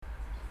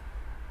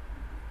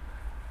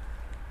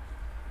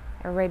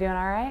Everybody doing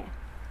all right?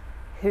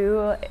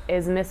 Who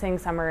is missing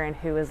summer and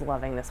who is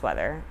loving this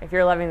weather? If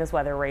you're loving this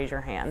weather, raise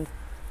your hand.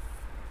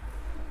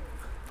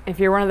 If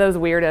you're one of those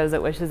weirdos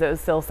that wishes it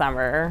was still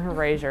summer,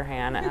 raise your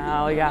hand.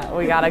 Oh,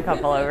 we got a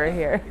couple over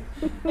here.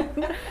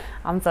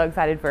 I'm so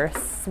excited for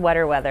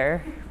sweater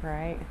weather,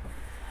 right?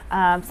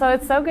 So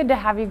it's so good to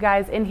have you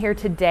guys in here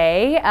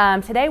today.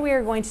 Today we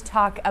are going to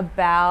talk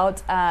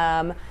about,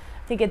 I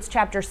think it's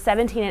chapter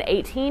 17 and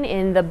 18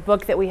 in the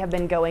book that we have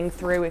been going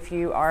through, if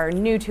you are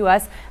new to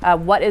us,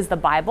 What is the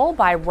Bible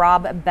by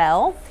Rob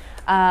Bell.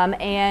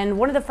 And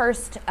one of the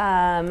first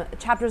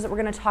chapters that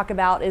we're going to talk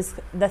about is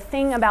the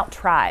thing about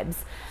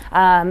tribes.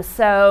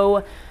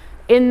 So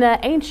in the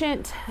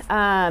ancient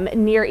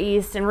Near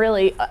East and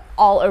really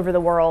all over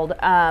the world,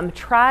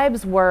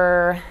 tribes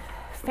were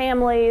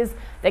families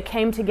that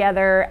came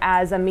together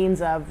as a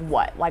means of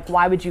what? Like,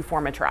 why would you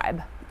form a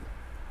tribe?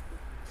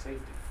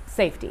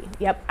 Safety.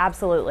 Yep,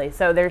 absolutely.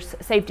 So there's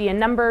safety in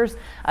numbers.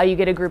 You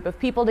get a group of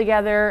people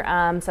together.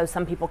 So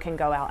some people can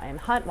go out and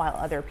hunt while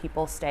other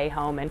people stay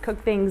home and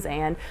cook things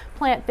and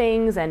plant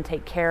things and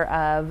take care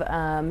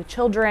of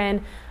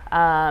children.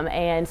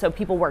 And so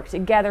people work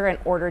together in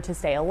order to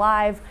stay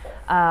alive.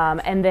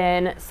 And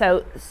then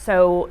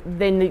so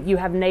then you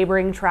have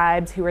neighboring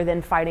tribes who are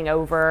then fighting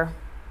over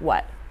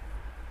what?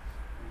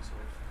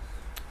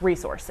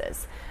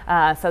 Resources.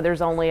 So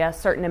there's only a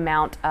certain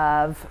amount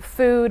of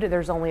food,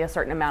 there's only a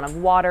certain amount of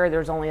water,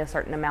 there's only a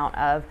certain amount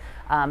of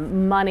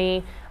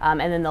money, and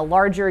then the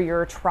larger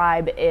your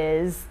tribe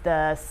is,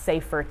 the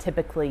safer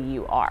typically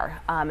you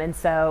are. And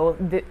so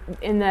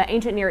in the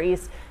ancient Near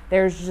East,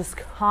 there's just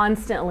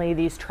constantly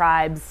these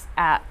tribes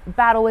at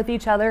battle with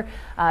each other.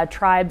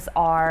 Tribes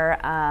are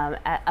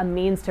a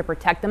means to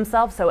protect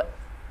themselves. So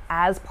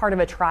as part of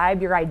a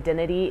tribe, your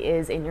identity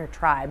is in your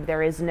tribe.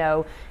 There is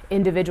no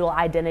individual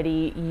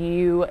identity.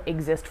 You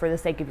exist for the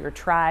sake of your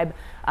tribe,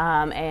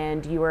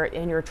 and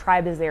your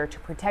tribe is there to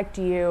protect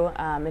you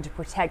and to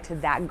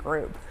protect that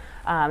group.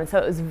 And so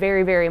it was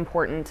very, very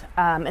important.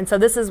 And so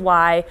this is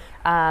why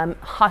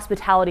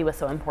hospitality was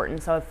so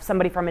important. So if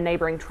somebody from a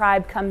neighboring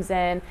tribe comes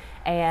in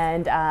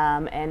and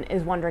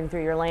is wandering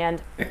through your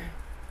land,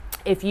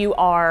 if you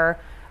are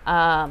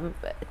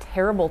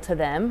terrible to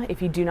them,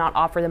 if you do not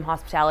offer them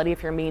hospitality,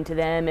 if you're mean to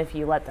them, if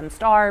you let them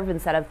starve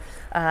instead of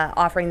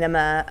offering them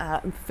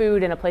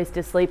food and a place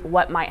to sleep,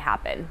 what might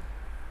happen?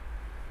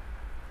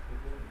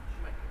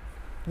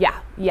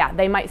 Yeah,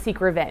 they might seek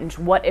revenge.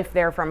 What if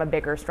they're from a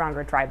bigger,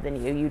 stronger tribe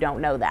than you? You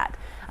don't know that.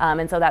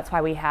 And so that's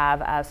why we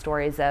have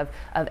stories of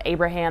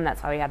Abraham.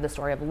 That's why we have the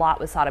story of Lot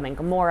with Sodom and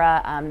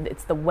Gomorrah.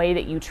 It's the way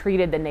that you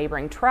treated the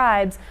neighboring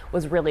tribes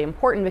was really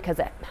important because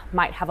it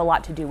might have a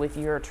lot to do with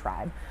your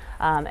tribe.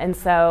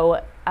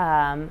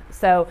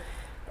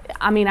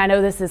 I mean, I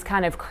know this is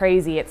kind of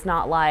crazy. It's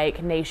not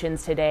like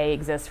nations today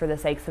exist for the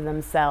sakes of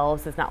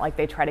themselves. It's not like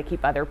they try to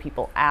keep other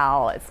people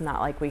out. It's not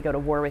like we go to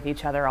war with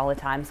each other all the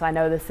time. So I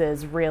know this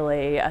is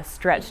really a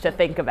stretch to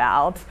think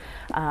about.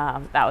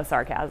 That was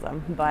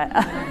sarcasm, but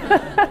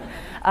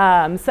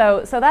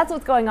so that's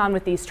what's going on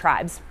with these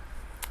tribes.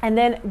 And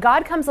then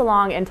God comes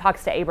along and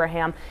talks to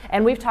Abraham,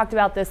 and we've talked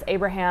about this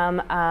Abraham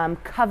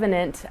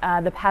covenant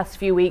the past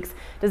few weeks.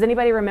 Does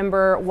anybody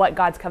remember what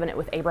God's covenant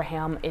with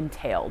Abraham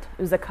entailed?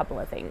 It was a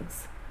couple of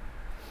things.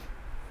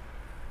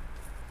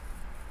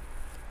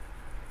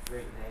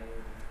 Great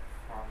name,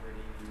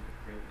 property,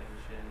 great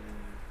nation.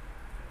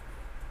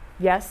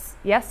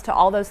 Yes to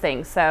all those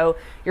things. So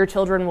your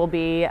children will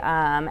be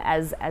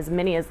as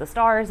many as the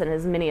stars and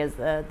as many as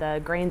the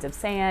grains of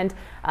sand.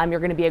 You're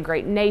going to be a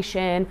great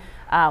nation.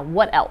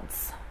 What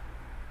else?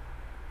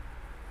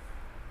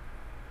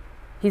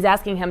 He's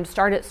asking him to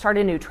start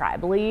a new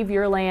tribe. Leave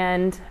your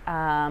land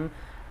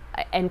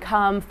and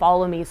come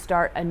follow me.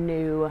 Start a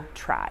new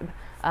tribe.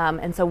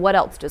 And so, what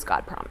else does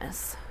God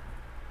promise?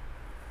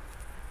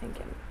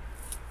 Thinking.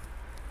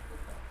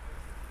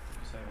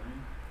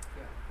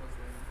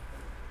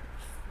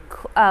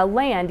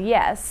 Land,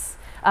 yes.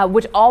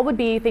 Which all would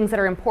be things that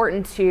are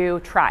important to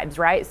tribes,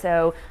 right?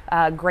 So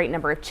great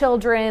number of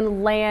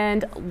children,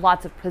 land,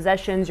 lots of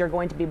possessions, you're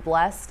going to be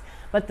blessed.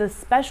 But the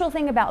special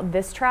thing about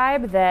this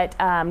tribe that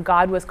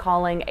God was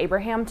calling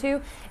Abraham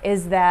to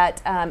is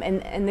that,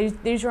 and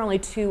these are only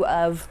two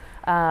of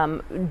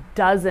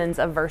dozens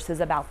of verses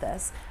about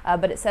this,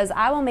 but it says,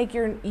 I will make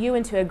you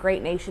into a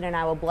great nation and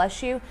I will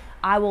bless you.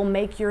 I will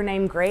make your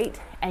name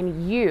great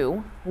and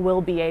you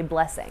will be a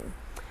blessing.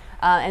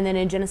 And then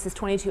in Genesis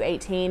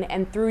 22:18,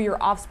 and through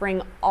your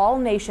offspring, all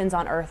nations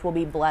on earth will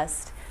be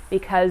blessed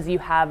because you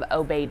have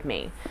obeyed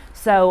me.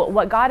 So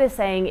what God is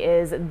saying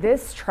is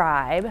this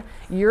tribe,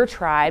 your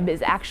tribe,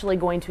 is actually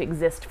going to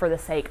exist for the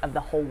sake of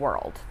the whole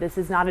world. This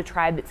is not a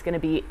tribe that's going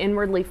to be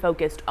inwardly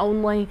focused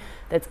only,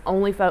 that's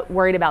only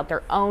worried about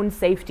their own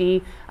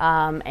safety,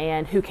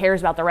 and who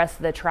cares about the rest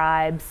of the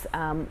tribes.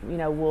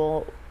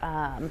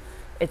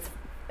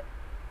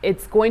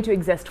 It's going to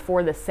exist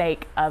for the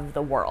sake of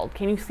the world.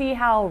 Can you see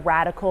how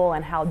radical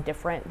and how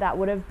different that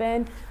would have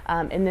been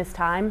in this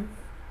time?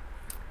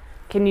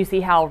 Can you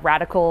see how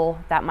radical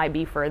that might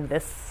be for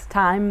this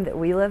time that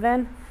we live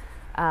in?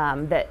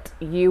 that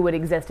you would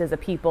exist as a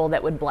people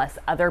that would bless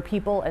other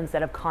people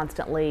instead of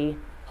constantly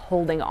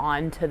holding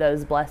on to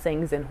those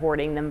blessings and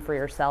hoarding them for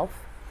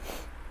yourself.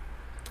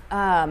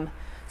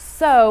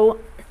 So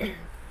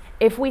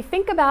if we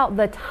think about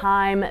the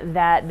time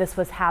that this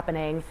was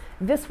happening,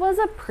 this was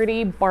a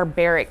pretty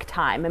barbaric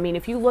time. I mean,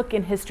 if you look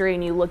in history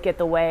and you look at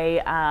the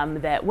way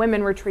that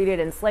women were treated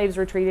and slaves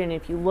were treated, and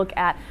if you look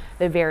at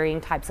the varying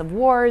types of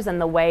wars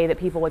and the way that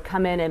people would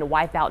come in and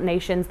wipe out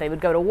nations, they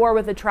would go to war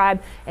with a tribe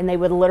and they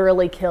would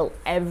literally kill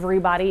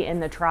everybody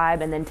in the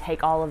tribe and then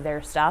take all of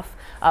their stuff.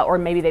 Or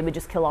maybe they would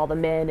just kill all the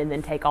men and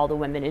then take all the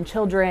women and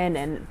children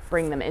and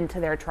bring them into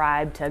their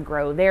tribe to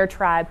grow their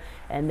tribe,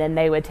 and then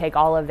they would take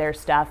all of their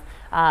stuff.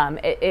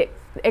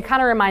 It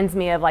kind of reminds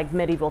me of like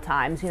medieval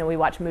times. You know, we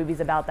watch movies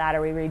about that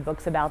or we read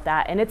books about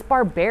that, and it's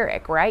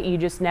barbaric, right? You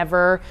just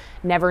never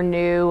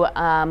knew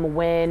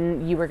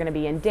when you were going to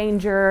be in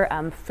danger.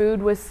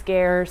 Food was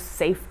scarce,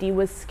 safety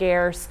was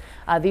scarce.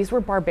 These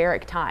were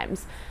barbaric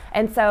times.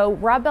 And so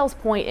Rob Bell's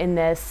point in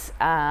this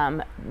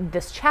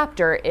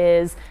chapter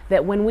is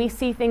that when we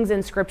see things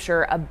in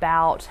Scripture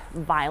about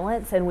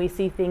violence and we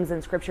see things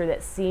in Scripture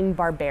that seem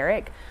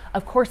barbaric,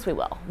 of course we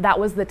will. That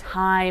was the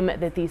time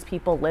that these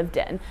people lived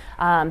in.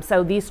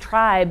 So these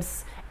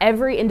tribes,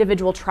 every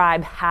individual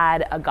tribe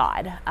had a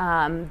god.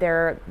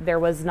 There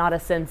was not a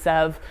sense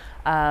of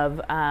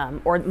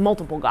or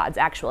multiple gods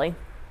actually.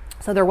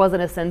 So there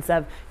wasn't a sense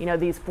of, you know,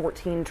 these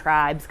 14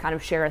 tribes kind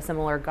of share a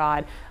similar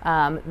god.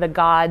 The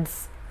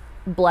gods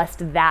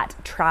blessed that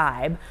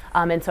tribe,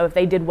 and so if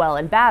they did well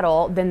in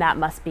battle, then that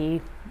must be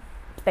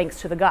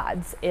thanks to the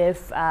gods.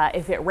 If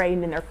it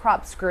rained and their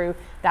crops grew,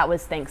 that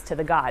was thanks to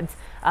the gods.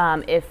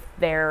 If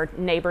their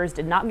neighbors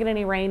did not get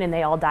any rain and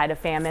they all died of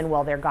famine,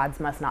 well, their gods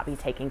must not be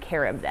taking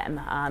care of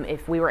them.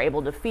 If we were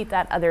able to defeat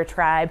that other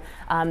tribe,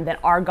 then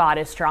our God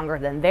is stronger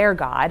than their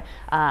God.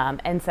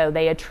 And so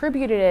they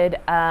attributed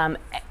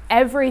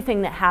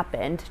everything that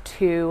happened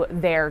to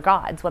their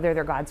gods, whether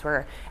their gods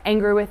were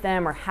angry with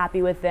them or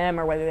happy with them,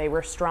 or whether they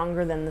were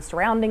stronger than the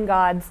surrounding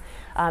gods.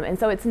 And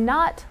so it's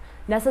not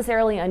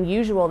necessarily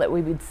unusual that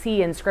we would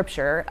see in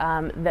Scripture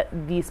that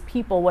these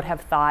people would have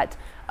thought,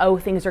 oh,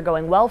 things are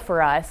going well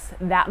for us.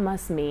 That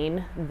must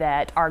mean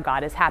that our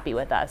God is happy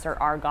with us, or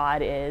our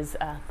God is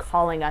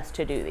calling us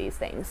to do these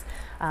things.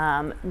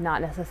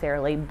 Not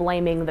necessarily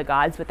blaming the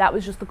gods, but that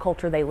was just the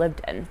culture they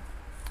lived in.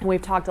 And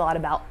we've talked a lot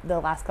about the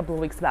last couple of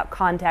weeks about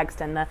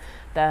context and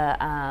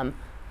the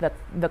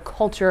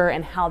culture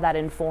and how that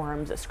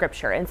informs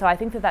Scripture. And so I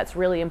think that that's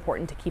really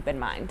important to keep in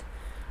mind.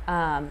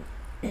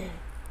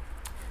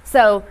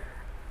 So,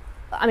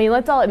 I mean,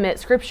 let's all admit,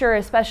 Scripture,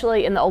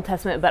 especially in the Old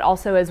Testament, but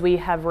also as we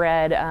have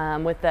read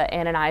with the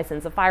Ananias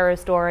and Sapphira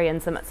story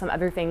and some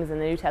other things in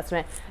the New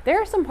Testament,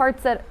 there are some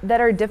parts that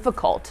are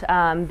difficult.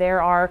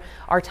 There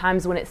are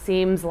times when it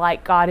seems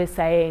like God is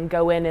saying,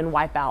 go in and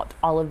wipe out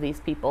all of these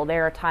people.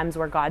 There are times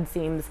where God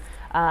seems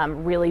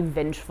really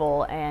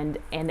vengeful and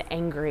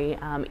angry,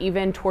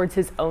 even towards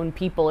his own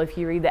people. If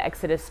you read the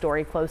Exodus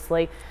story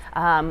closely,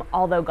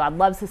 although God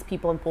loves his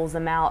people and pulls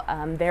them out,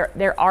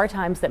 there are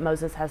times that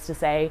Moses has to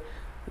say,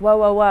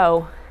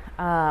 whoa,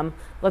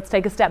 let's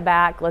take a step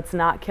back. Let's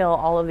not kill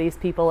all of these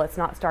people. Let's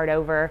not start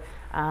over.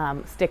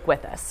 Stick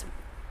with us.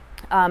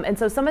 And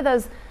so some of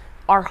those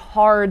are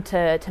hard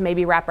to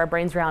maybe wrap our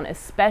brains around,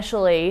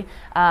 especially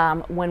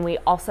when we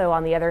also,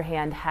 on the other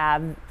hand,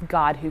 have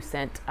God who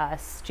sent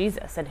us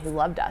Jesus and who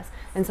loved us.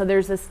 And so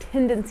there's this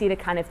tendency to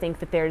kind of think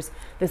that there's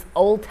this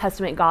Old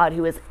Testament God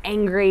who is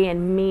angry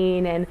and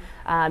mean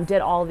and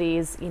did all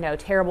these,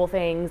 terrible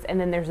things. And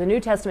then there's a New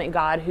Testament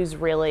God who's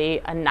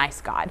really a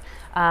nice God.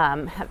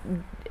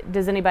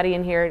 Does anybody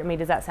in here,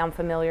 does that sound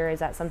familiar? Is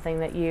that something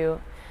that you...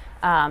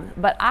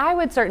 But I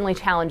would certainly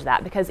challenge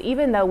that, because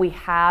even though we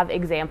have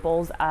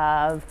examples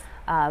of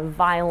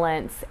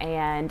violence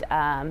and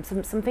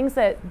some things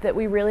that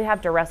we really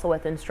have to wrestle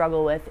with and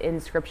struggle with in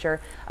Scripture,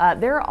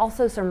 there are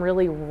also some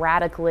really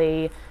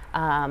radically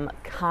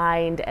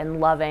kind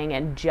and loving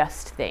and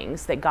just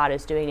things that God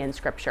is doing in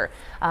Scripture.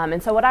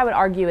 And so what I would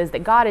argue is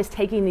that God is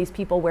taking these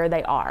people where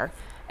they are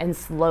and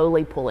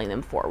slowly pulling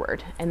them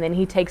forward. And then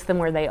he takes them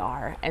where they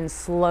are and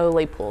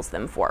slowly pulls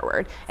them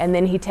forward. And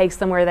then he takes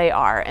them where they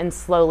are and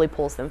slowly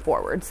pulls them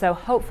forward. So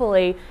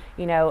hopefully,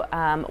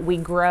 we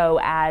grow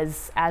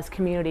as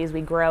communities,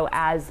 we grow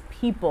as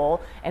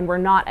people, and we're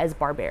not as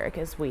barbaric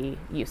as we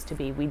used to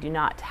be. We do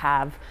not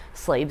have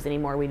slaves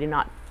anymore. We do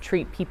not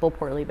treat people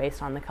poorly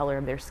based on the color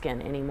of their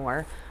skin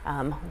anymore,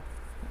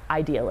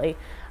 ideally.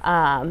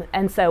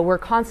 And so we're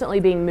constantly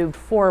being moved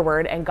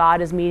forward, and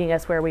God is meeting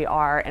us where we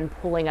are and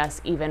pulling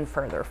us even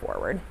further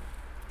forward.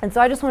 And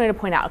so I just wanted to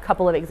point out a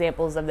couple of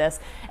examples of this.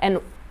 And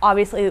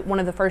obviously one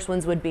of the first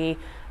ones would be,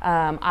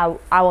 I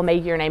will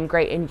make your name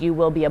great and you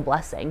will be a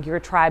blessing. Your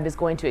tribe is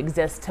going to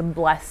exist to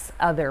bless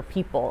other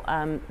people.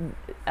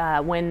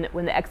 When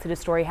the Exodus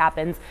story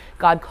happens,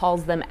 God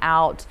calls them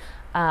out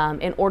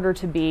in order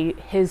to be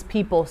his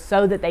people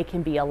so that they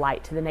can be a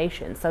light to the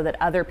nation, so that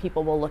other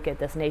people will look at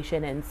this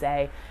nation and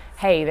say,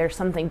 hey, there's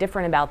something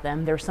different about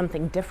them. There's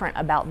something different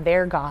about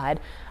their God.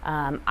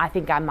 I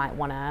think I might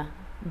want to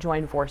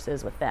join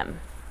forces with them.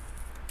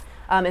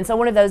 And so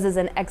one of those is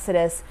in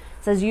Exodus.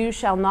 It says, "You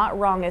shall not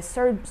wrong a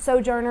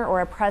sojourner or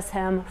oppress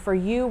him, for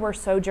you were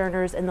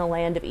sojourners in the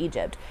land of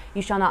Egypt.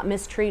 You shall not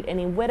mistreat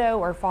any widow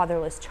or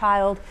fatherless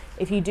child.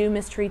 If you do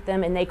mistreat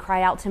them and they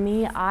cry out to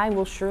me, I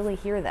will surely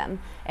hear them,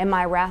 and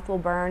my wrath will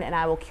burn, and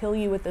I will kill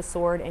you with the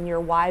sword, and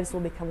your wives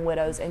will become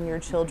widows and your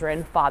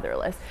children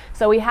fatherless."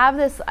 So we have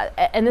this,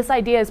 and this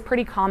idea is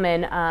pretty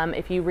common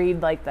if you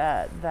read like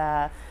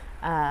the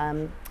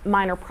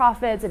minor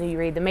prophets and you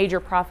read the major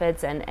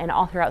prophets and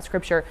all throughout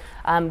Scripture.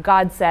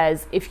 God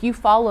says, if you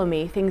follow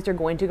me, things are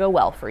going to go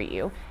well for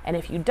you, and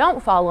if you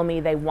don't follow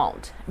me, they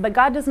won't. But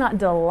God does not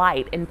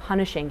delight in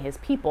punishing his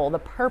people. The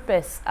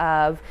purpose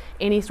of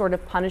any sort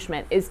of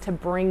punishment is to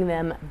bring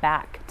them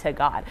back to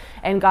God,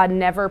 and God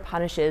never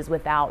punishes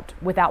without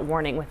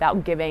warning,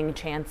 without giving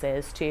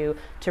chances to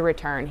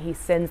return. He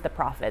sends the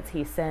prophets,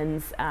 he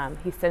sends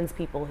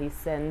people, he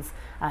sends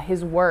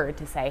his word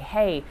to say,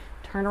 hey,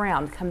 turn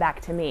around, come back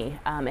to me.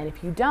 And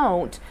if you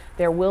don't,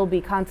 there will be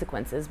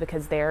consequences,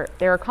 because there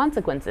are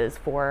consequences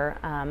for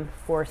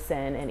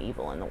sin and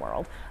evil in the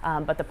world.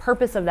 But the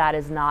purpose of that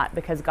is not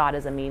because God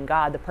is a mean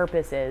God. The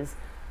purpose is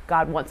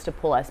God wants to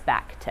pull us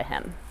back to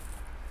him.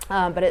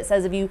 But it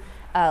says, if you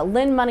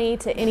lend money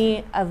to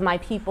any of my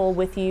people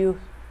with you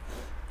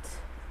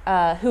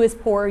who is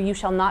poor, you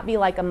shall not be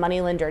like a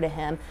moneylender to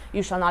him.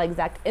 You shall not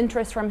exact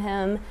interest from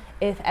him.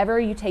 If ever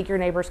you take your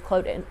neighbor's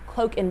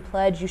cloak in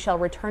pledge, you shall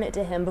return it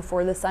to him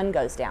before the sun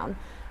goes down.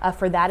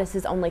 For that is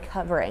his only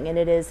covering, and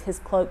it is his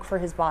cloak for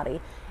his body.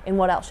 In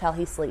what else shall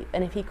he sleep?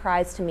 And if he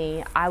cries to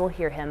me, I will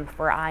hear him,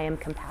 for I am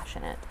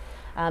compassionate.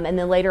 And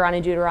then later on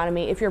in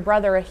Deuteronomy, if your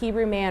brother, a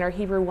Hebrew man or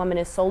Hebrew woman,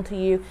 is sold to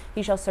you,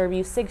 he shall serve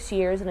you 6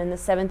 years, and in the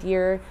 7th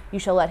year you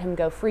shall let him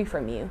go free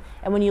from you.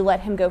 And when you let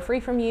him go free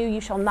from you, you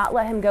shall not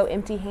let him go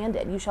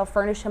empty-handed. You shall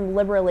furnish him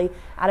liberally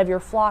out of your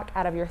flock,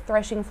 out of your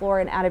threshing floor,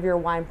 and out of your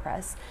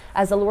winepress.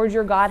 As the Lord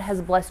your God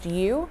has blessed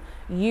you,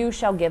 you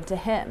shall give to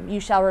him. You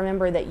shall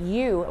remember that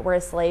you were a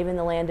slave in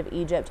the land of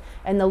Egypt,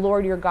 and the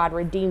Lord your God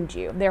redeemed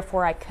you.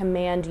 Therefore, I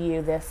command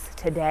you this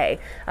today.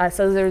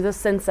 So there's this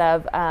sense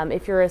of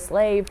if you're a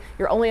slave,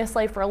 you're only a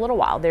slave for a little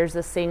while. There's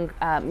this thing,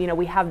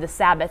 we have the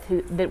Sabbath,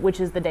 which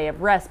is the day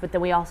of rest, but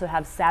then we also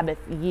have Sabbath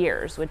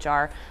years, which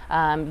are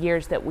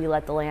years that we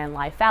let the land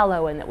lie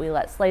fallow, and that we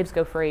let slaves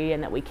go free,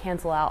 and that we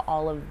cancel out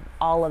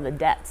all of the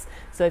debts.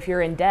 So if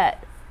you're in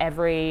debt,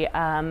 every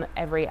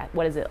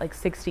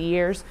 60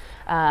 years,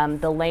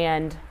 the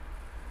land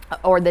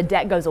or the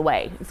debt goes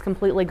away. It's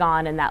completely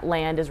gone, and that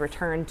land is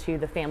returned to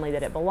the family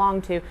that it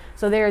belonged to.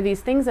 So there are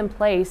these things in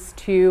place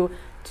to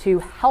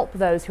help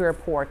those who are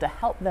poor, to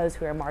help those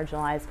who are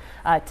marginalized,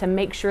 to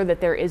make sure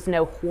that there is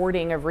no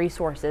hoarding of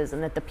resources,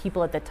 and that the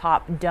people at the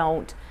top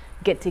don't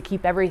get to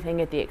keep everything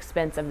at the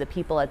expense of the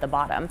people at the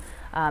bottom.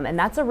 And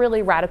that's a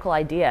really radical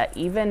idea,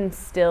 even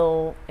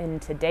still in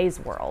today's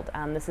world.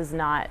 This is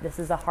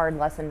a hard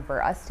lesson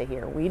for us to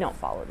hear. We don't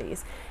follow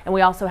these. And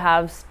we also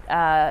have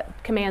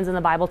commands in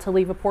the Bible to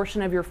leave a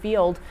portion of your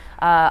field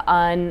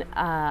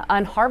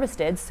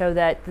unharvested, so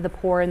that the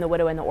poor and the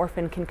widow and the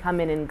orphan can come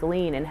in and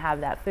glean and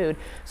have that food.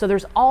 So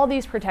there's all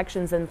these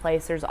protections in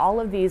place. There's all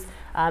of these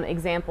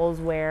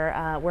examples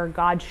where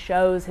God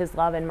shows his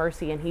love and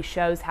mercy, and he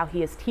shows how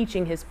he is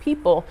teaching his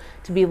people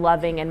to be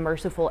loving and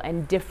merciful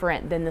and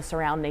different than the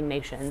surrounding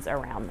nations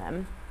around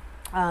them.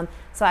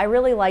 So I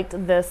really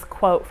liked this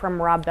quote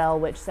from Rob Bell,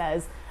 which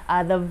says,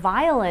 the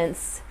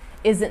violence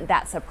isn't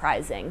that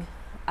surprising.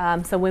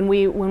 So when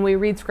we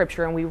read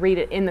Scripture and we read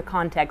it in the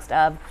context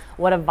of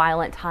what a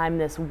violent time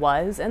this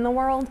was in the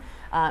world,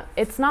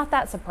 it's not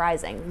that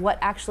surprising. What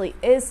actually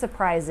is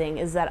surprising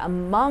is that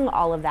among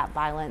all of that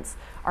violence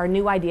are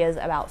new ideas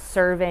about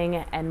serving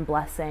and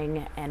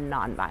blessing and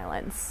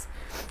nonviolence.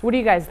 What do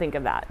you guys think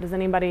of that? Does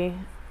anybody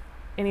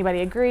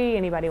agree?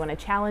 Anybody want to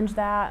challenge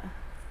that?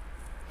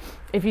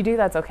 If you do,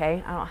 that's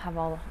okay. I don't have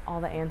all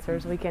the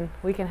answers. We can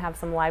have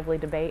some lively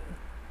debate.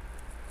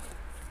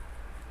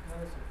 What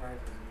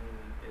surprises me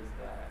is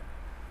that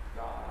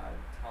God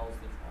tells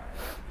the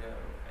tribe to go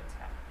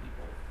attack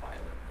people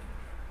violently,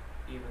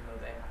 even though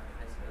they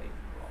haven't necessarily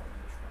wronged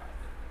the tribe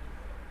in any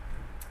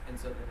way. And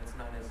so then it's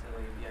not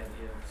necessarily the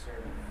idea of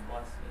serving and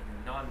blessing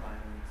and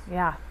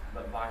nonviolence,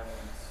 but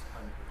violence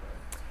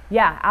unprovoked.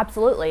 Yeah,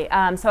 absolutely.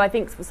 So I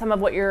think some of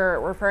what you're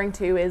referring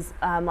to is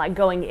like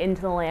going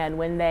into the land.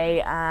 When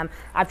they,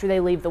 after they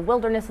leave the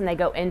wilderness and they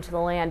go into the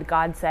land,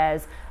 God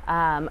says,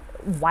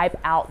 wipe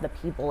out the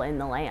people in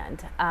the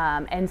land.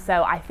 And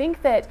so I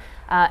think that,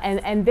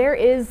 and there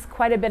is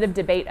quite a bit of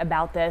debate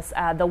about this.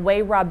 The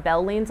way Rob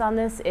Bell leans on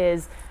this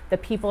is the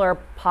people are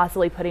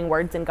possibly putting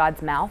words in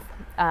God's mouth,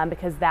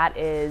 because that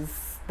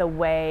is the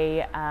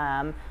way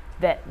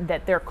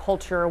that their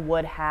culture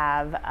would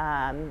have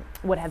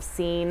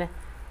seen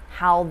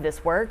how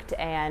this worked,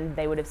 and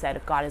they would have said,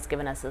 if God has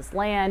given us this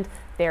land,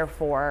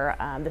 therefore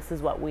this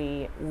is what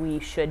we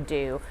should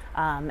do,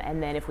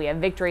 and then if we have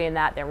victory in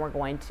that, then we're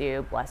going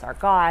to bless our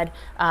God.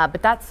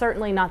 But that's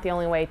certainly not the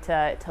only way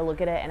to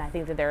look at it, and I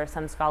think that there are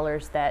some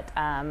scholars that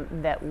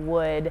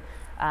would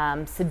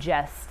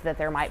suggest that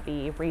there might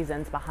be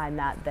reasons behind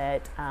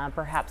that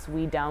perhaps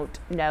we don't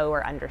know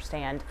or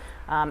understand.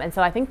 And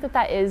so I think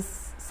that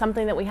is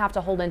something that we have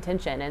to hold in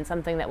tension and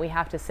something that we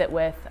have to sit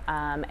with.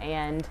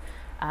 And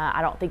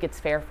I don't think it's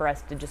fair for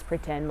us to just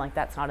pretend like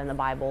that's not in the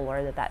Bible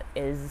or that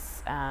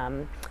is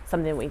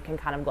something we can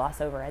kind of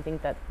gloss over. I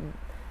think that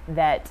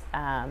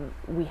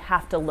we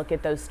have to look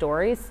at those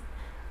stories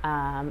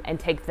and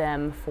take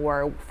them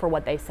for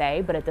what they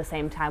say, but at the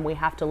same time we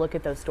have to look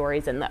at those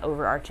stories in the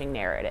overarching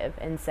narrative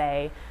and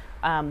say,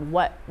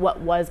 what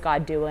was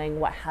God doing?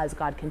 What has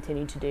God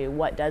continued to do?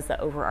 What does the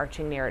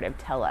overarching narrative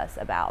tell us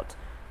about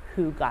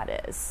who God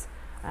is?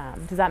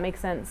 Does that make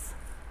sense?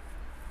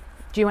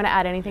 Do you want to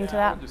add anything to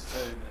that? I would just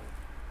say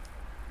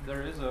that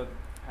there is a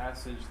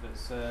passage that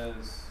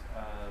says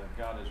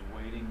God is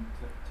waiting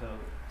to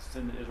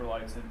send the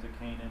Israelites into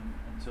Canaan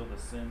until the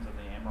sins of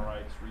the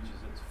Amorites reaches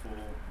its full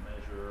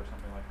measure or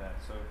something like that.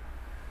 So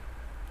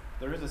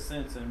there is a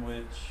sense in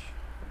which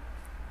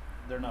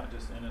they're not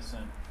just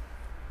innocent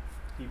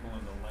people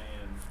in the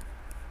land.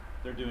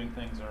 They're doing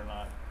things that are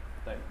not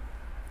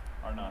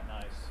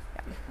nice.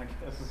 Yeah.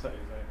 I guess is how you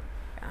say.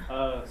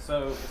 Yeah.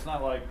 So it's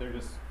not like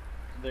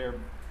they're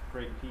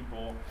great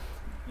people,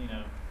 you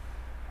know.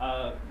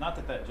 Not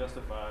that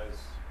justifies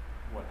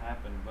what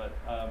happened, but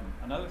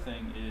another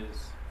thing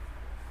is,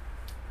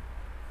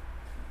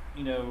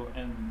 you know,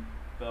 and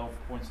Bell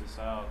points this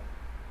out,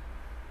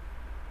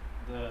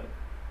 the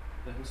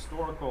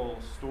historical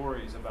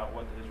stories about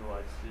what the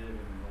Israelites did in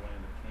the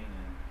land of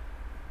Canaan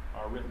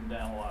are written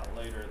down a lot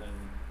later than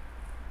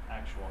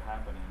actual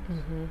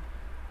happenings. Mm-hmm.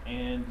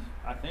 And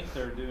I think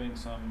they're doing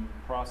some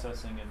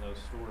processing in those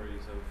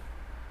stories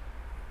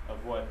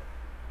of what,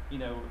 you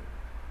know,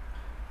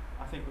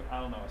 I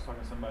don't know, I was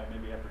talking to somebody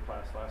maybe after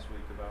class last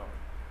week about,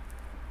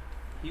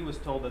 he was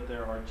told that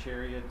there are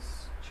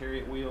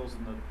chariot wheels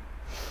in the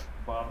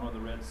bottom of the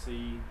Red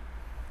Sea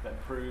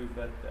that prove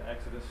that the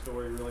Exodus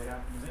story really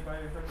happened. Has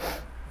anybody ever heard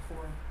that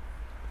before?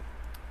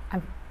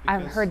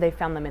 I've heard they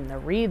found them in the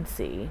Red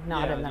Sea,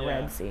 not in the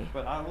Red Sea.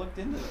 But I've looked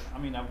into that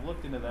in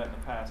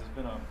the past. It's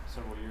been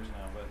several years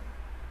now, but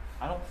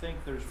I don't think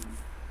there's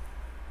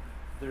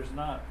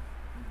not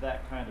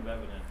that kind of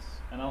evidence,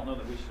 and I don't know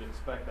that we should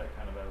expect that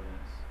kind of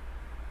evidence.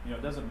 You know,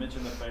 it doesn't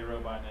mention the Pharaoh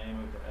by name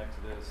of the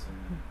Exodus,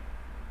 and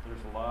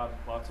there's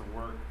lots of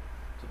work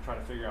to try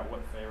to figure out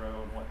what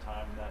Pharaoh and what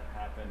time that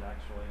happened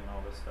actually and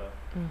all this stuff.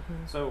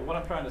 Mm-hmm. So what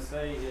I'm trying to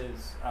say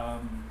is,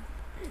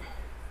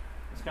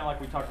 it's kind of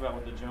like we talked about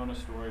with the Jonah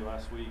story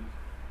last week.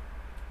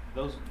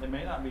 They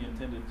may not be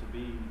intended to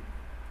be,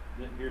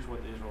 here's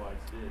what the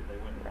Israelites did. They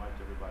went and wiped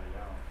everybody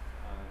out.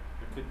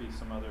 There could be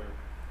some other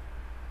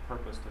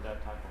purpose to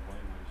that type of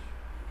language.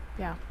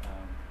 Yeah.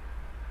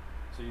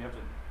 So you have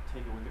to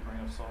take it with a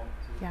grain of salt.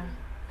 Yeah.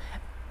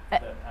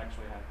 That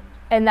actually happened.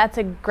 And that's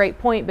a great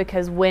point,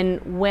 because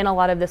when a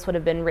lot of this would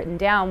have been written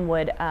down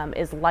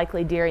is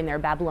likely during their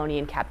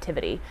Babylonian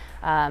captivity.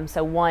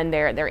 So one,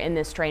 they're in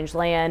this strange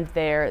land.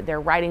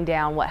 They're writing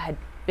down what had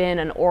been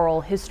an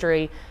oral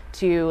history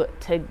to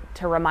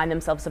remind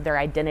themselves of their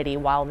identity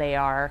while they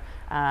are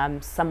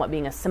somewhat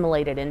being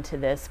assimilated into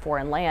this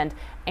foreign land.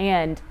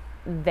 And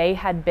they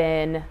had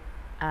been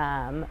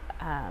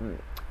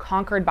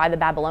conquered by the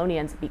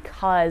Babylonians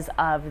because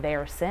of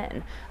their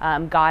sin.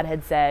 God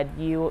had said,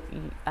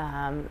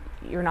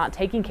 you're not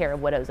taking care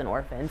of widows and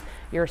orphans.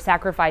 You're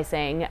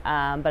sacrificing,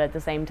 but at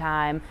the same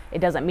time, it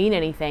doesn't mean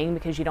anything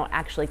because you don't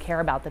actually care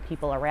about the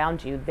people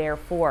around you.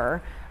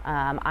 Therefore,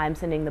 I'm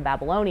sending the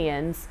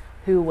Babylonians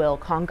who will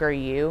conquer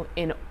you,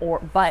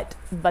 but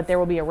there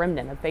will be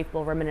a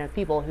faithful remnant of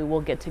people who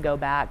will get to go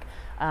back.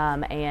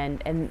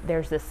 And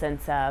there's this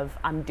sense of,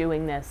 I'm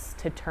doing this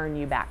to turn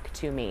you back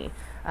to me.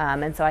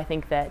 And so I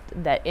think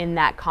that in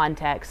that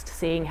context,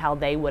 seeing how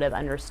they would have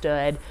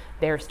understood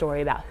their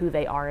story about who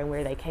they are and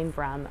where they came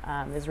from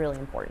is really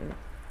important.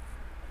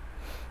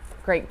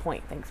 Great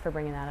point. Thanks for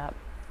bringing that up.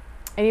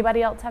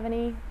 Anybody else have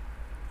any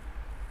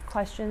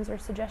questions or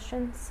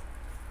suggestions?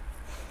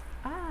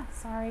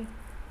 Sorry.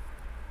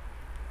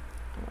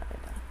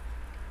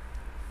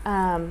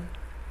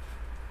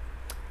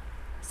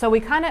 So we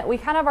kind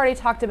of already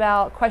talked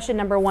about question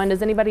number 1.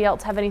 Does anybody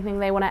else have anything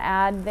they want to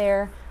add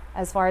there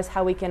as far as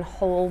how we can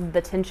hold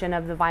the tension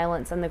of the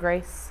violence and the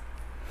grace?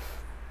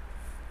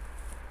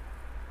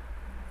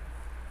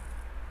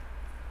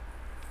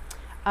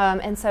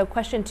 And so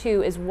question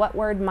 2 is, what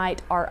word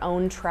might our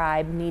own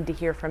tribe need to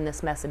hear from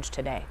this message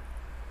today?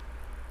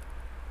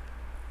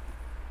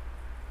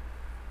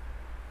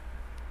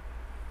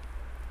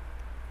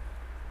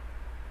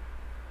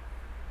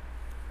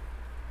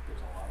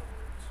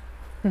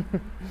 With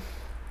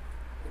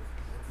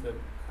the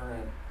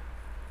current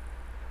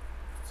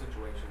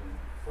situation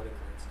politically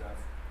and stuff,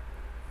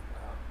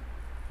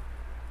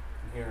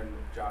 I'm hearing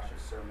Josh's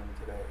sermon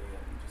today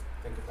and just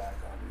thinking back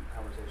on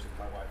conversations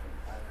my wife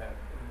and I've had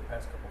in the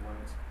past couple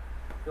months.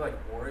 I feel like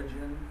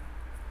origin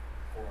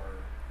or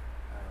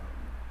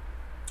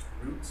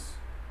roots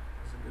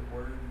is a good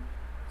word.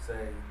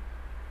 Say,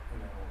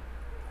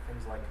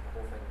 things like the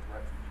whole thing with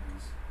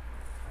refugees.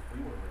 Like,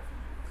 we were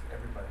refugees.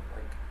 Everybody,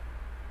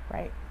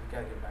 Right. We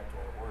got to get back to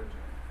our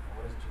origin.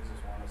 What does Jesus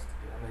want us to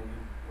do? I mean,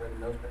 you read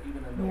those, but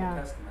even in the Yeah.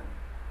 Old Testament,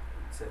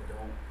 it said,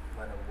 "Don't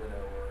let a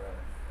widow or a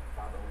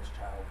fatherless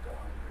child go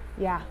hungry."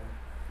 Yeah. You know?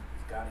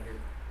 He's got to hear,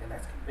 and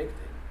that's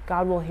convicting.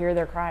 God will hear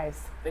their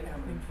cries. Think how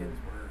many Mhm. kids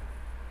were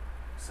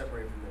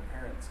separated from their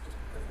parents just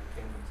because they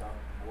came from south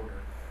of the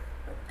border.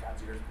 That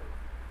God's ears were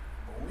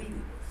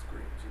bleeding with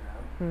screams, you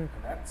know. Hmm.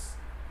 And that's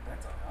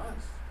on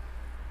us.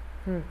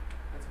 Hmm.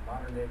 That's a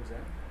modern day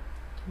example.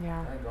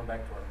 Yeah. I think going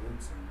back to our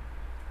roots and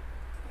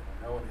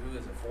knowing who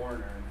is a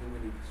foreigner and who we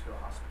need to show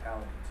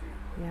hospitality to.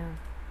 And, Yeah.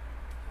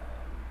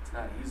 it's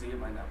not easy. It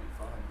might not be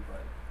fun,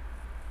 but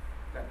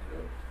you got to do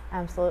it.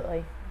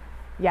 Absolutely.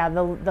 Yeah,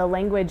 the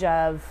language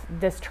of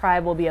this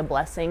tribe will be a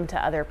blessing to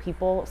other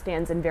people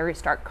stands in very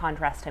stark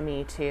contrast to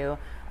me to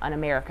an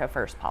America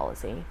First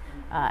policy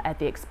at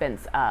the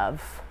expense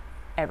of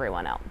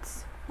everyone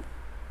else.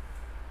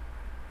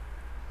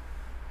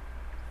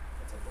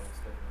 That's a bold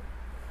statement.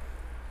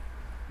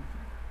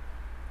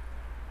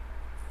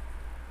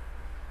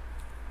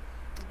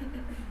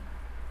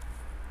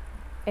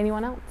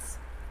 Anyone else?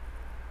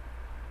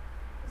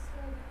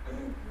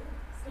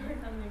 Story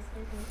kind of makes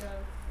me think of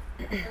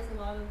there's a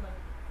lot of like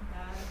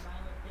bad and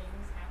violent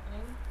things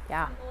happening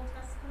Yeah. in the Old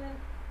Testament,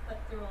 but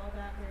through all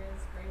that there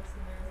is grace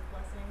and there is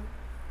blessing.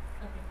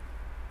 I think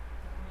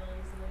that can really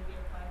easily be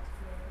applied to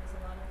today. There's a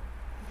lot of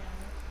bad,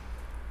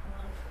 a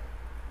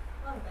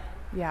lot of bad,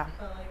 Yeah,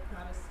 but like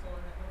God is still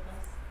in it with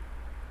us.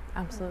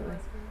 absolutely.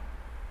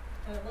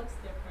 And it looks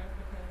different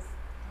because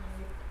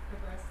we've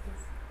progressed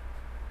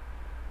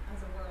as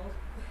a world.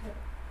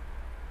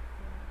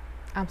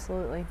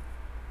 Absolutely.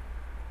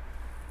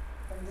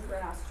 When we were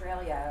in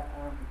Australia,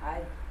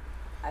 I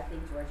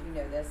think, George, you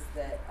know this,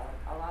 that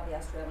a lot of the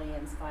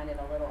Australians find it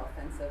a little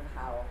offensive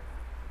how,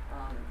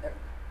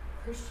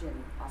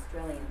 Christian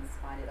Australians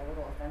find it a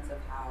little offensive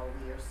how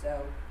we are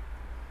so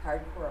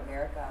hardcore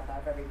America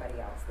above everybody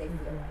else. They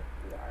feel Mhm. like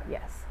we are.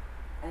 Yes.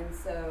 And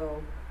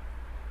so,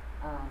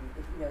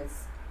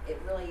 it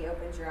really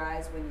opens your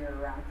eyes when you're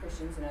around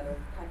Christians in other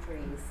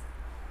countries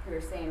who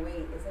are saying,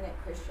 wait, isn't it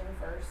Christian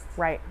first?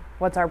 Right.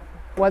 What's our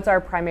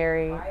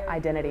primary Why are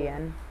identity you-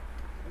 in?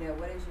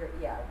 What is where's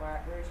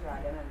your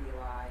identity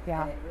lie?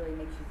 Yeah. And it really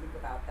makes you think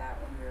about that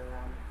when you're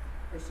around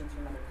Christians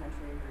from other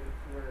countries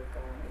who are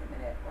going, wait a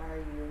minute, why are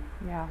you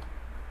Yeah.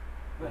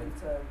 willing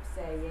to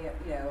say, yay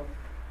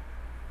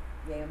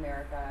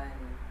America,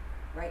 and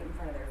right in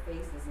front of their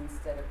faces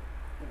instead of,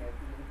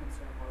 being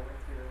concerned more with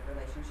your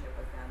relationship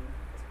with them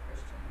as a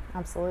Christian?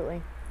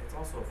 Absolutely. It's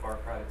also a far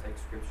cry to take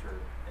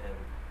scripture and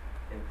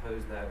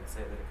impose that and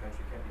say that a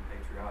country can't be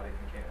patriotic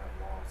and can't have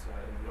laws. So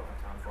we don't have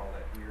time for all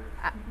that here.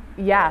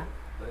 Yeah.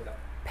 But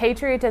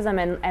Patriotism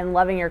and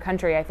loving your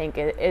country, I think,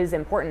 is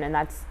important, and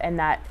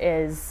that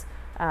is.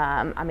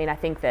 I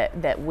think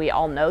that we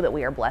all know that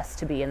we are blessed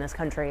to be in this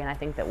country, and I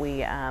think that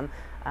we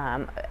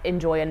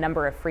enjoy a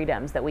number of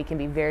freedoms that we can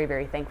be very,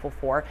 very thankful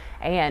for.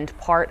 And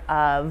part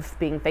of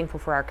being thankful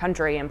for our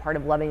country and part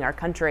of loving our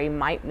country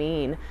might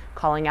mean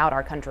calling out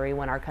our country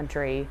when our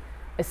country,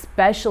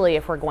 especially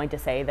if we're going to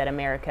say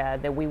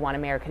that we want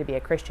America to be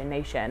a Christian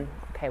nation.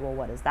 Okay, well,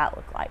 what does that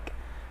look like?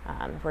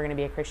 If we're going to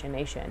be a Christian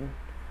nation,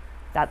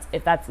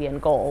 if that's the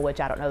end goal, which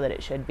I don't know that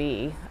it should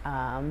be,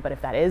 but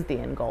if that is the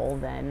end goal,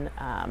 then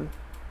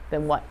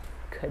what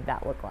could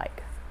that look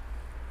like?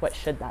 What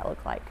should that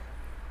look like?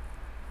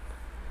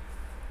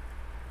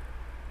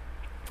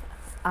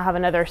 I have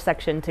another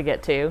section to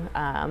get to,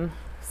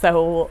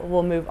 so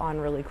we'll move on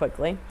really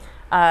quickly.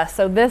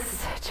 So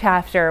this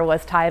chapter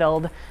was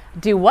titled,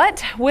 "Do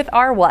What with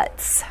Our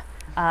Whats?"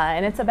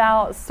 And it's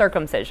about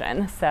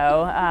circumcision,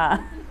 so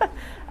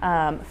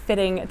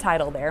fitting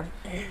title there.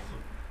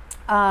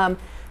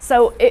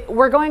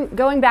 We're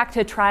going back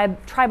to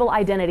tribal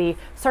identity.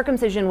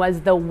 Circumcision was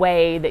the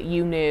way that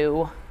you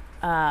knew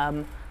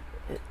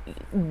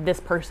this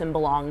person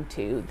belonged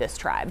to this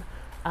tribe,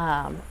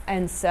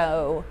 and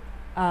so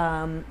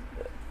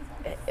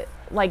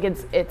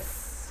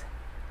it's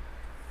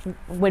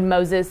when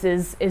Moses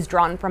is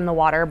drawn from the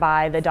water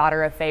by the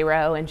daughter of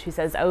Pharaoh, and she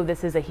says, "Oh,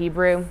 this is a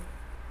Hebrew."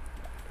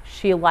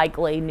 She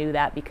likely knew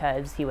that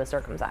because he was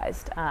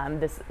circumcised.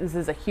 This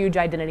is a huge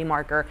identity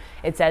marker.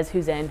 It says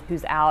who's in,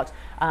 who's out.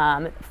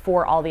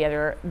 For all the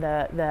other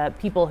the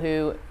people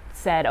who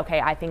said, okay,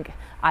 I think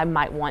I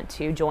might want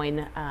to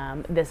join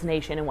this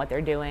nation and what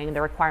they're doing,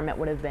 the requirement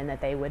would have been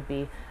that they would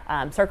be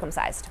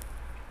circumcised,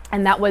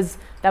 and that was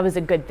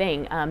a good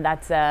thing.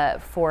 That's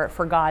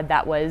for God,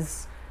 that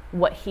was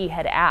what He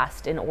had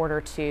asked in order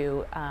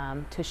to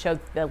show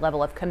the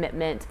level of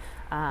commitment.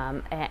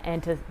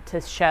 And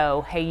to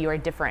show, hey, you are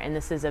different, and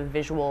this is a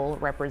visual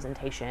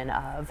representation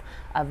of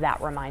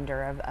that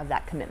reminder of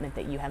that commitment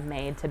that you have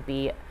made to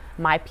be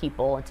my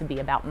people and to be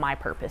about my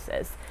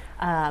purposes.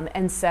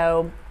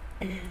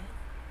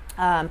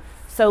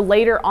 So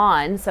later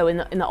on, so in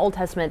the Old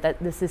Testament, that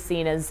this is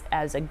seen as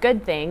a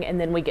good thing,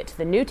 and then we get to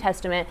the New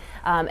Testament,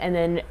 and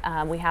then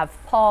we have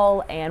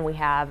Paul, and we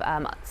have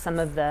some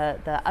of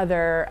the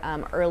other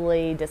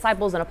early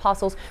disciples and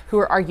apostles who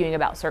are arguing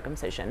about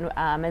circumcision,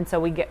 and so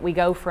we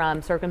go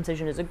from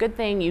circumcision is a good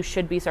thing, you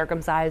should be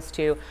circumcised,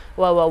 to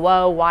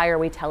whoa, why are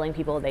we telling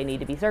people they need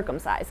to be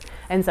circumcised?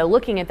 And so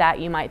looking at that,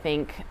 you might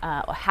think,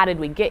 how did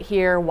we get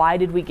here? Why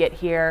did we get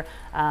here?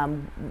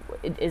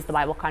 Is the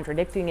Bible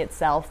contradicting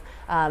itself?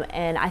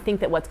 And I think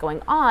that what's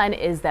going on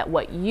is that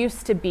what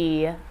used to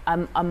be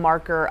a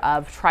marker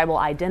of tribal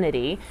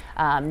identity,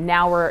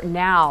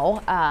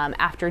 now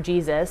after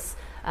Jesus,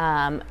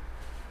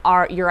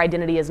 your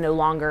identity is no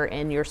longer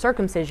in your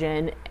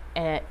circumcision.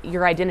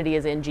 Your identity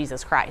is in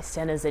Jesus Christ,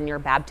 and is in your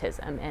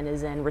baptism, and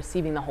is in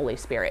receiving the Holy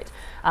Spirit.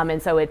 And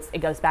so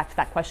it goes back to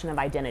that question of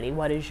identity.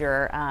 What is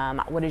your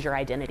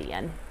identity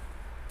in?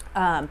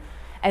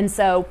 And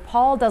so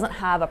Paul doesn't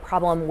have a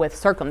problem with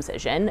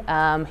circumcision.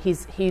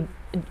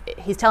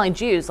 He's telling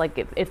Jews,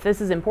 like, if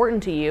this is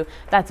important to you,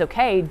 that's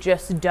okay,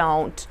 just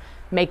don't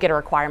make it a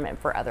requirement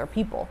for other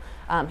people.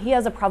 He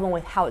has a problem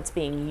with how it's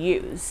being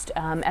used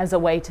as a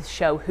way to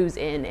show who's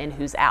in and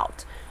who's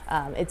out.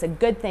 It's a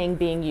good thing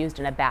being used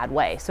in a bad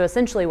way. So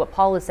essentially what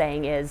Paul is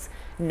saying is,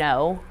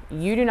 no,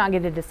 you do not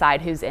get to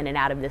decide who's in and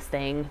out of this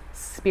thing.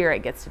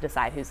 Spirit gets to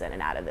decide who's in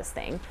and out of this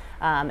thing.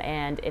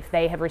 And if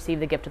they have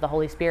received the gift of the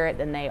Holy Spirit,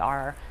 then they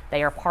are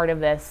part of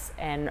this,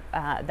 and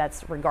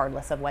that's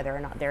regardless of whether or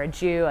not they're a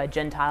Jew, a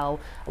Gentile,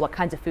 what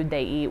kinds of food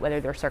they eat, whether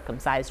they're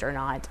circumcised or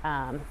not.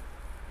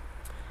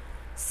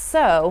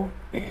 So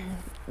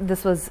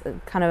this was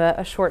kind of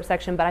a short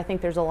section, but I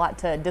think there's a lot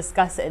to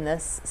discuss in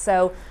this.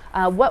 So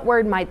what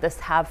word might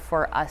this have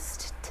for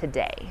us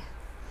today?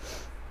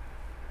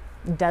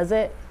 Does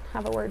it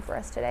have a word for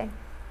us today?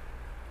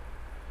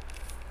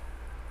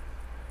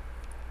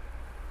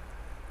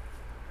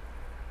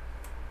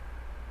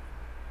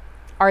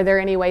 Are there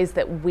any ways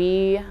that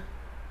we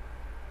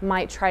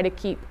might try to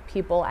keep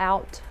people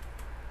out,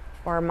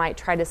 or might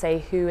try to say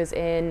who is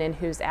in and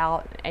who's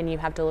out, and you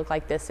have to look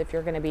like this if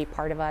you're going to be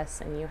part of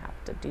us, and you have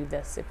to do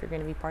this if you're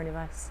going to be part of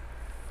us?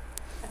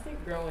 I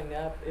think growing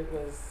up, it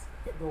was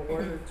the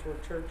words were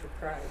Church of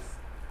Christ.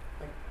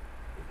 Like,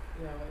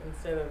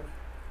 instead of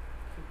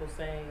people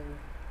saying,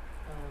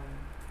 I'm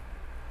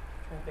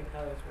trying to think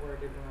how it was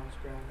worded when I was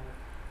growing up.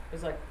 It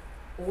was like,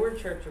 well, we're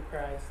Church of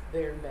Christ,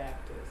 they're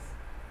Baptist,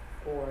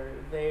 or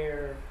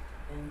they're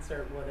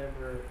insert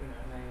whatever,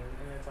 name.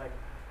 And it's like,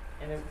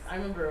 I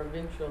remember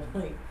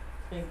eventually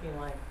thinking,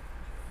 like,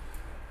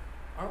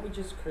 aren't we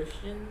just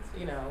Christians?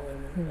 And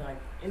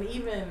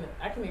even,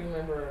 I can even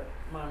remember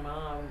my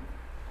mom,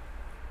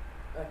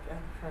 like, I'm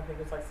trying to think,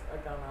 it was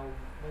like on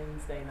a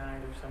Wednesday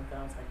night or something,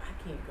 I was like,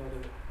 I can't go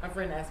to, my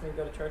friend asked me to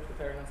go to church with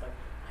her, and I was like,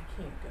 I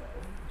can't go.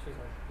 And she was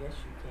like, yes,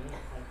 you can.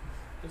 Like,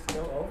 just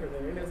go over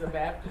there. It was a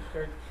Baptist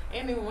church.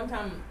 And even one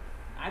time,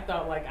 I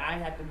thought, like, I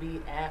had to be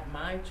at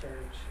my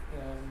church,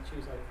 and she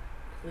was like,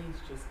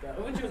 please just go.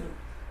 Which was,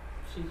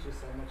 she's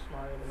just so much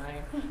smarter than I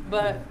am.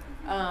 But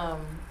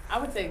I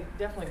would say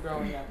definitely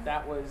growing up,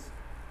 that was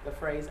the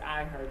phrase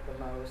I heard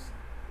the most,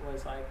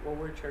 was like, well,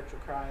 we're Church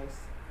of Christ,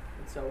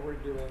 and so we're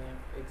doing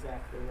it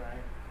exactly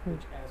right,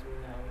 which, as we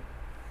know,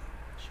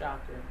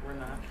 shocker, we're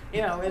not.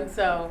 And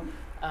so,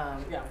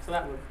 so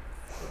that would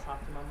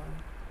pop to my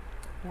mind.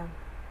 Yeah.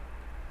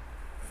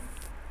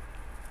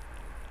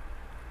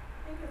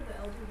 Think of the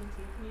LGBT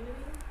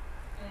community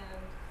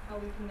and how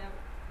we can have,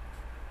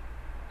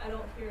 I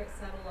don't hear it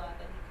said a lot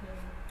that you can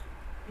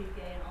be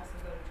gay and also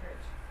go to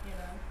church,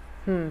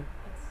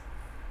 That's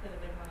been a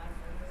big one I've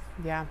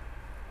noticed. Yeah.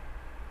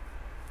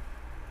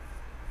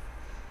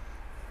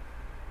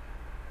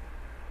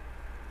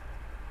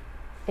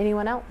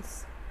 Anyone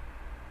else?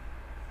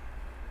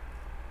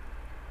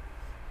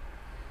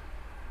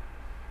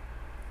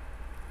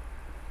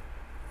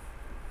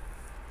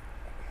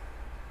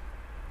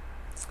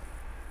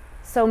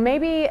 So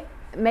maybe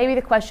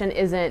the question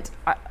isn't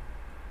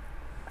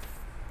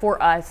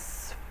for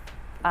us,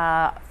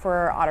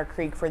 for Otter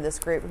Creek, for this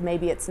group.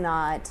 Maybe it's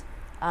not,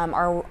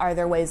 are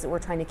there ways that we're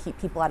trying to keep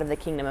people out of the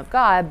kingdom of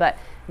God, but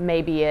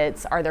maybe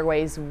it's, are there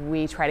ways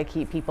we try to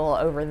keep people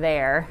over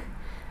there?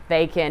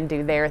 They can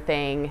do their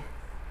thing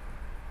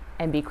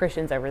and be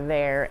Christians over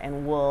there,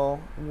 and we'll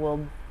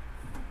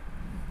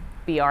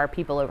be our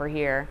people over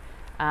here.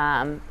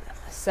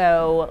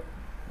 So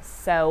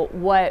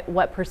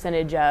what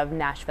percentage of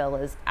Nashville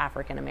is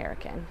African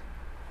American?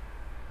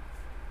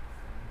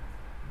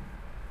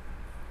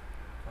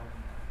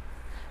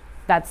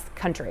 That's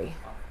country.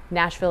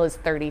 Nashville is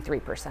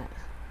 33%.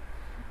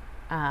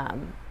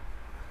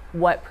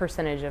 What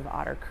percentage of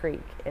Otter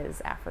Creek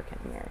is African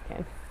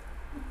American?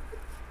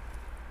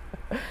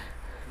 I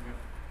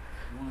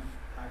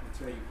can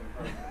tell you from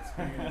personal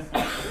experience.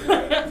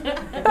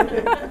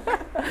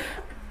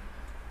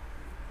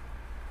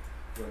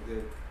 For a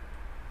good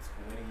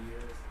 20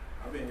 years.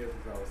 I've been here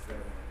since I was 7.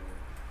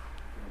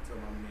 Until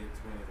my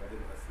mid-20s, I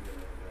did not see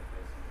another black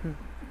person.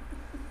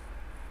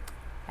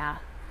 Yeah.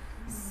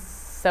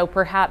 So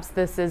perhaps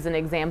this is an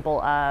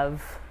example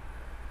of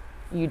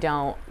you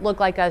don't look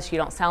like us, you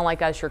don't sound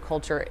like us, your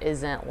culture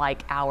isn't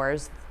like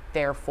ours,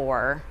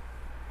 therefore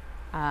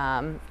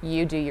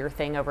you do your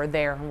thing over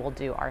there and we'll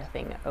do our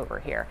thing over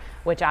here,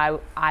 which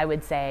I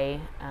would say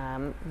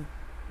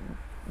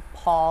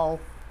Paul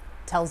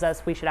tells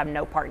us we should have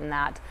no part in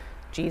that.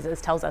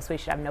 Jesus tells us we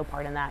should have no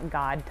part in that.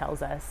 God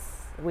tells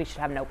us we should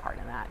have no part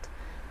in that.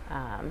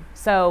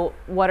 So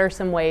what are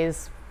some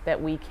ways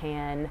that we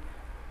can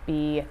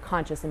be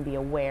conscious and be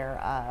aware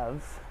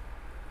of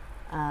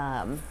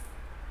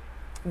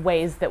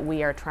ways that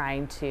we are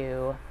trying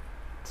to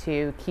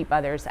keep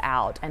others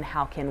out, and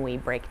how can we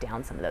break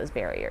down some of those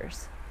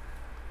barriers?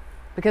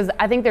 Because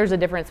I think there's a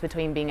difference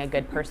between being a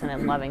good person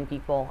and loving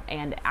people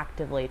and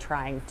actively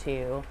trying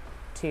to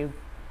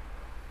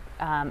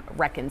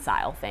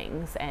reconcile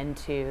things and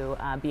to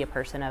be a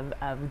person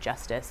of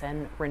justice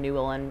and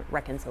renewal and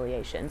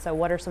reconciliation. So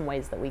what are some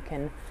ways that we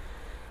can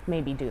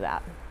maybe do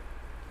that?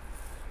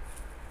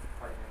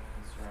 Partnering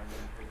and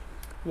surrounding preachers.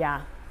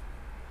 Yeah.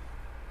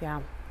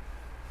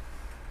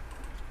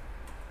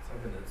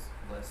 Something that's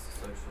less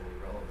socially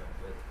relevant,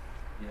 but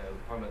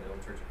talking about the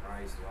old Church of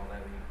Christ and all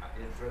that. I mean,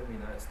 it drove me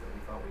nuts that we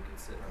thought we could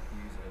sit in our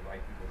pews and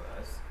invite people to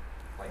us,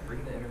 like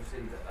bring the inner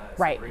city to us.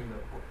 Right. Bring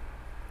the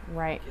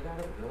Right. Get out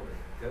of the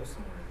building, go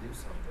somewhere, do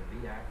something,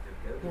 be active,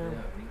 go to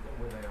them, meet them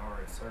where they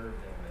are, and serve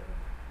them, and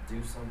do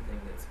something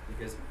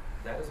because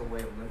that is a way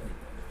of limiting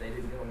them. If they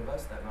didn't get on the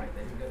bus that night,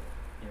 they didn't get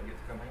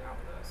to come hang out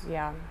with us.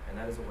 Yeah. And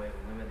that is a way of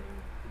limiting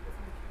people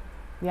from the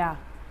kingdom. Yeah.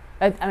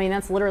 I mean,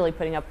 that's literally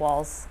putting up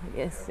walls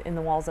in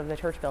the walls of the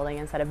church building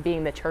instead of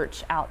being the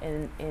church out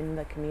in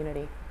the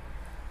community.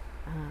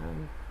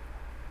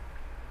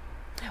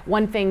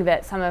 One thing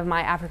that some of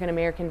my African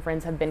American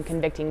friends have been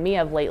convicting me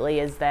of lately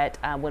is that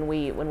when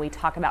we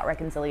talk about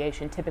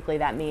reconciliation, typically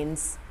that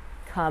means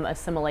come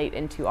assimilate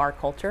into our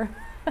culture.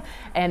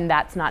 And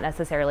that's not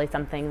necessarily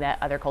something that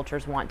other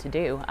cultures want to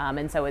do.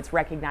 And so it's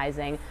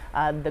recognizing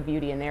the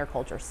beauty in their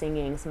culture,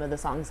 singing some of the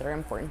songs that are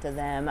important to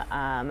them,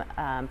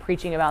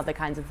 preaching about the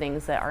kinds of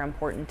things that are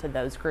important to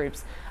those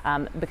groups,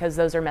 because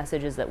those are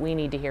messages that we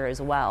need to hear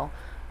as well.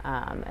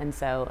 And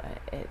so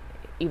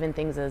even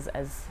things as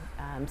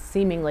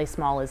seemingly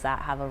small as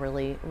that have a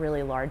really,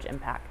 really large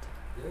impact.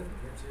 The other thing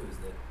here too is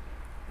that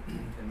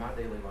in my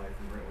daily life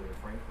in Brentwood and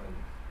Franklin,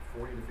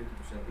 40 to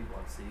 50% of people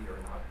I see are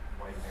not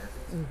white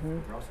Americans. Mm-hmm.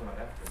 They're also not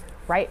African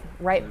Americans. Right.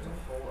 So there's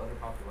a whole other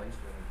population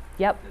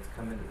Yep. that's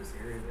come into this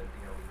area that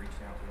we're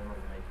reaching out to them, or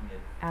we're making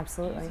it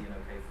Absolutely. easy and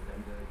okay for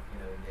them to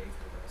engage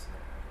with us and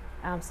that kind of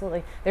thing.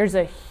 Absolutely. There's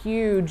a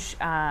huge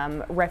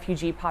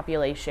refugee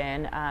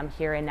population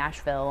here in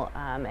Nashville,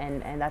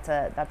 and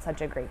that's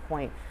such a great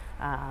point.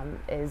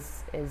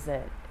 Is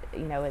that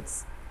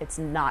it's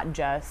not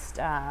just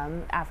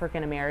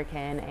African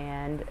American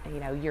and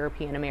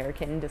European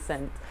American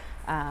descent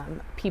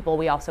people.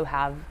 We also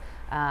have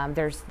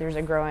there's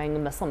a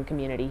growing Muslim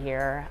community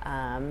here.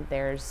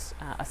 There's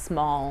a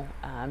small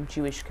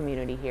Jewish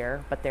community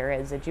here, but there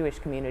is a Jewish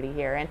community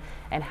here.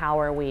 And how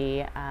are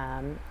we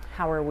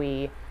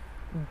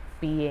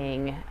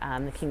being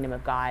the kingdom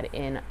of God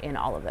in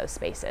all of those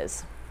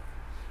spaces?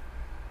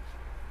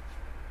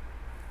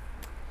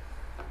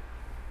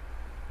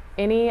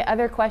 Any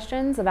other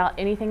questions about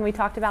anything we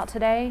talked about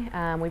today?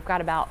 We've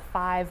got about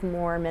 5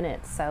 more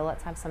minutes, so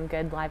let's have some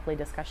good, lively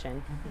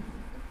discussion.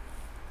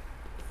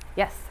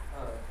 Yes?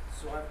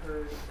 So I've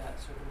heard that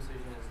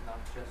circumcision is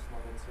not just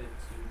limited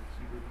to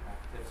Hebrew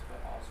practice, but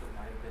also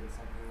might have been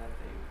something that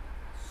they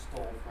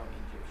stole from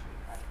Egyptian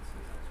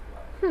practices as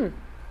well.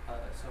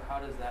 So how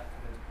does that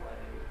come into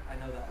play?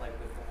 I know that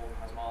with the whole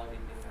cosmology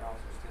thing, they're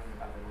also stealing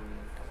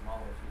Babylonian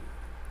cosmology.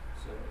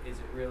 So is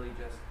it really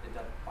just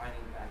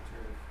defining back to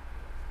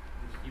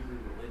the Hebrew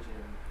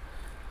religion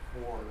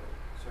for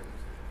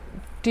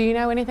circumcision? Do you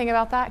know anything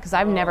about that? Because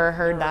I've never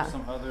heard there that.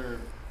 There are some other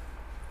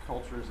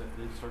cultures that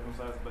did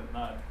circumcise, but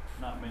not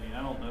many.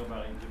 I don't know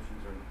about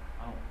Egyptians, or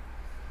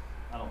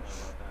I don't know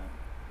about that.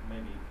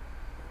 Maybe,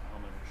 I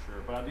don't know for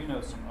sure. But I do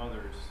know some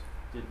others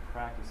did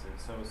practice it.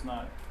 So it's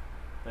not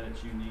that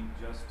it's unique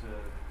just to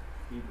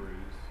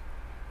Hebrews.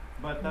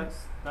 But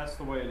that's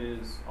the way it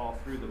is all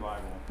through the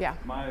Bible. Yeah.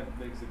 My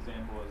biggest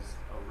example is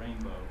a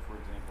rainbow, for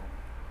example.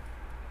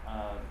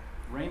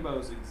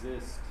 Rainbows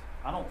exist.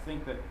 I don't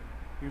think that,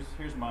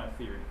 here's my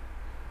theory.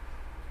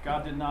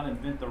 God did not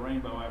invent the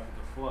rainbow after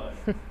the flood,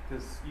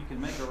 because you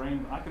can make a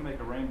rainbow. I can make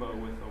a rainbow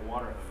with a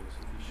water hose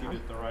if you shoot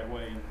it the right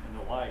way in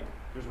the light.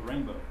 There's a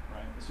rainbow,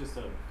 right? It's just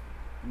a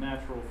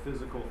natural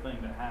physical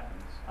thing that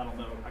happens. I don't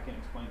know. I can't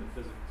explain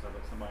the physics of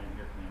it. Somebody in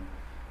here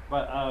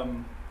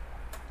can.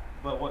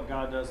 But what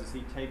God does is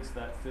He takes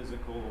that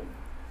physical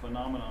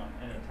phenomenon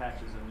and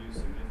attaches a new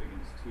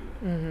significance to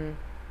it. Mm-hmm.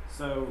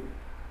 So.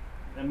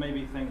 And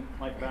maybe think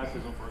like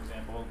baptism, for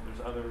example.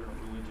 There's other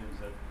religions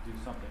that do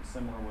something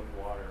similar with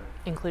water,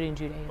 Including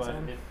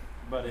Judaism.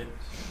 But it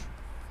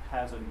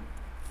has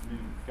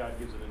God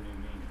gives it a new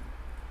meaning.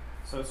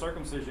 So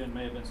circumcision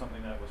may have been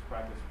something that was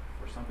practiced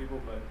for some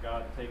people, but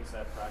God takes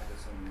that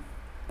practice and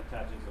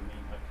attaches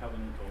a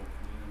covenantal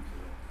meaning to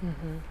it.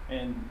 Mm-hmm.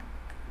 And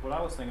what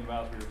I was thinking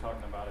about as we were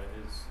talking about it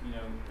is,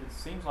 it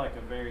seems like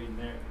a very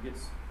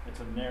it's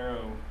a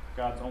narrow.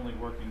 God's only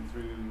working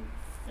through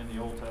in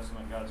the Old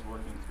Testament. God's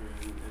working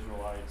through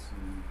Israelites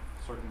and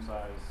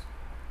circumcised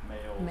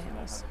males and that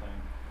type of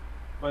thing.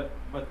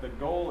 But the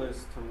goal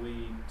is to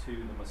lead to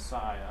the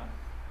Messiah,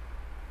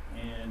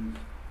 and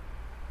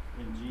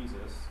in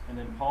Jesus. And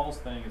then Paul's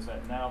thing is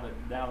that now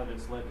that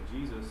it's led to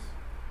Jesus,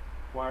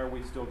 why are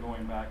we still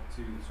going back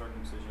to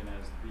circumcision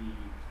as the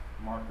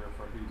marker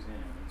for who's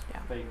in? It's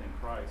faith in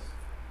Christ.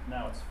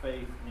 Now it's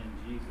faith in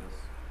Jesus.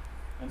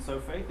 And so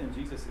faith in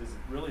Jesus is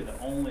really the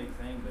only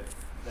thing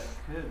that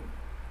could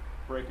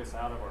break us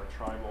out of our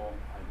tribal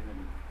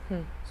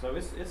identity. So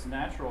it's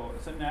natural.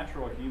 It's a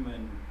natural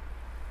human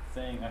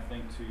thing, I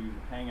think, to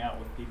hang out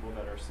with people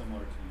that are similar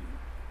to you.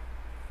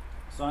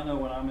 So I know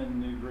when I'm in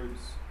new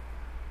groups,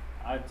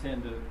 I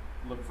tend to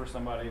look for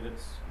somebody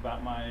that's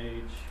about my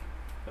age,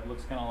 that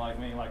looks kind of like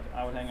me. Like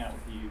I would hang out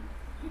with you.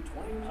 You're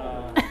 20 years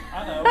old.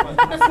 I know, but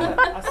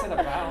I said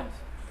about.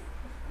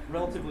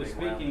 Relatively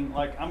speaking,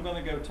 like I'm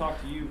going to go talk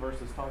to you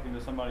versus talking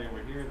to somebody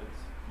over here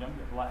that's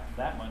younger,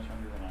 that much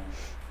younger than I am.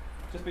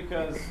 Just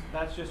because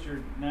that's just your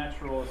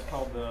natural. It's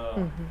called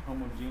the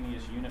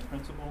homogeneous unit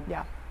principle.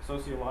 Yeah.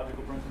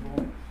 Sociological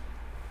principle.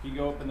 You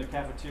go up in the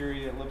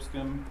cafeteria at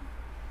Lipscomb.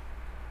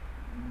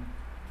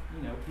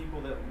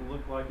 People that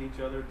look like each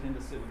other tend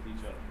to sit with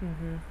each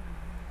other,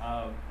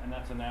 and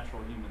that's a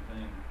natural human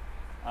thing.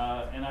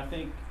 And I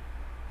think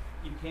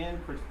you can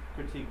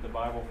critique the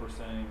Bible for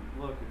saying,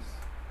 look, it's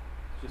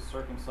just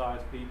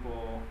circumcised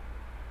people.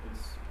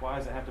 Why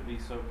does it have to be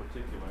so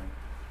particular?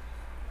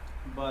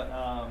 But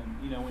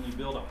when you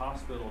build a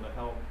hospital to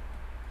help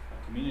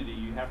a community,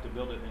 you have to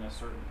build it in a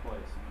certain place,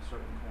 in a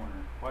certain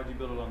corner. Why'd you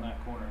build it on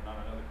that corner and not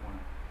another corner?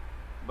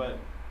 But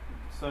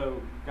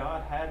so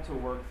God had to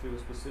work through a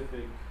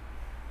specific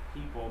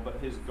people, but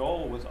his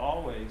goal was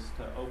always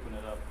to open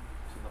it up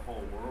to the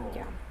whole world.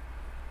 Yeah.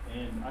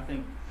 And I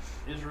think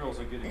Israel's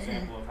a good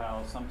example of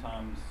how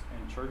sometimes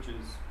in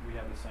churches we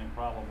have the same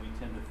problem. We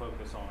tend to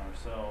focus on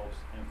ourselves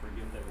and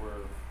forget that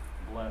we're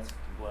blessed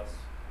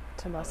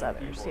to bless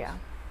others. peoples. Yeah.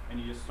 And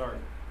you just start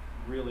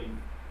really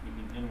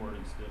thinking inward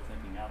instead of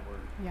thinking outward.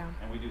 Yeah.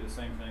 And we do the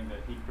same thing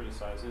that he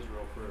criticized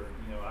Israel for.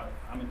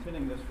 I'm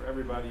intending this for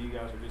everybody. You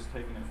guys are just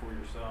taking it for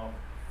yourself.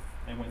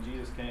 And when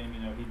Jesus came,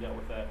 he dealt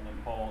with that, and then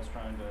Paul's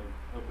trying to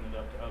open it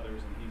up to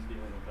others, and he's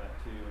dealing with that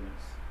too. And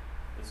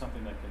it's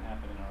something that can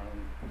happen in our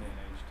own day and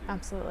age too.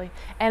 Absolutely.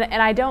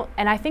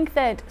 And I think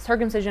that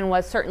circumcision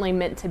was certainly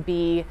meant to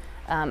be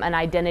an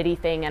identity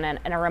thing and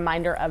a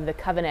reminder of the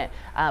covenant,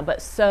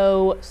 but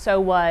so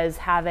was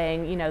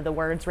having the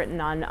words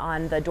written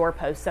on the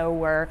doorpost. So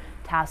were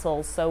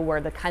tassels. So were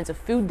the kinds of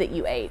food that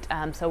you ate.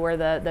 So were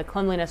the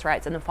cleanliness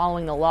rites and the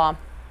following the law.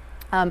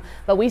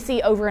 But we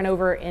see over and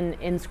over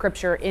in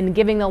Scripture, in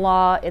giving the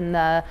law, in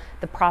the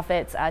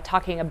prophets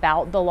talking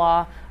about the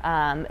law,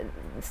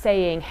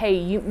 saying,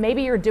 hey,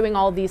 maybe you're doing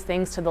all these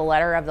things to the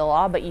letter of the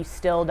law, but you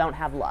still don't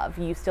have love.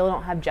 You still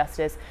don't have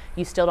justice.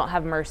 You still don't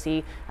have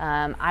mercy.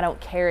 I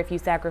don't care if you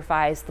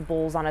sacrifice the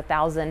bulls on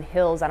 1,000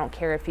 hills. I don't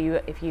care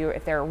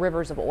if there are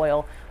rivers of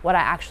oil. What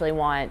I actually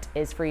want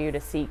is for you to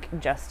seek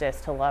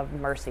justice, to love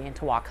mercy, and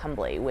to walk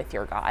humbly with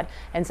your God.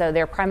 And so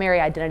their primary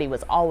identity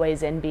was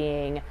always in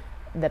being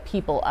the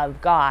people of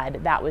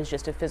God. That was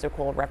just a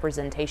physical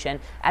representation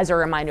as a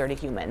reminder to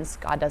humans.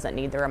 God doesn't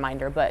need the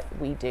reminder, but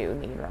we do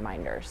need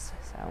reminders.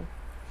 So,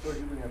 George,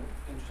 you bring up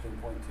an interesting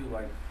point too.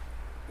 Like,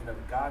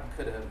 God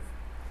could have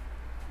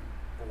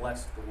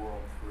blessed the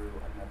world through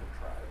another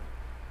tribe,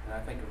 and I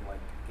think of like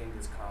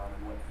Genghis Khan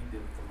and what he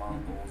did with the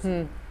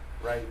Mongols,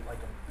 right? Like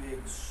a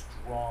big,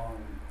 strong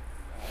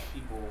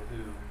people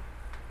who,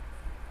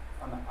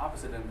 on the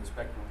opposite end of the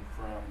spectrum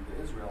from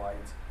the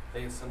Israelites,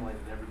 they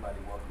assimilated everybody,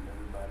 welcomed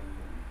everybody,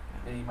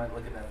 and you might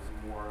look at that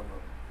as more of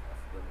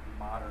a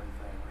modern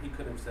thing. Or he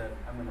could have said,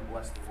 I'm going to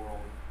bless the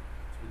world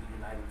through the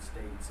United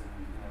States and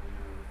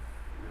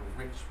your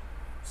rich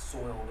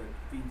soil that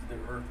feeds the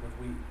earth with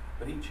wheat.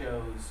 But he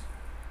chose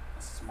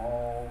a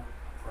small,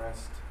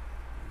 oppressed,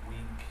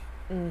 weak,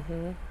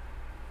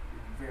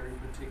 very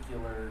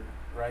particular,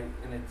 right?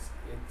 And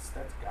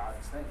that's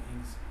God's thing.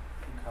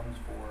 He comes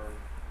for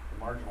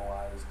the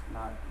marginalized,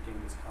 not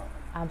Genghis Khan.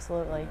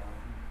 Absolutely.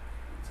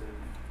 So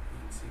you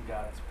can see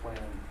God's plan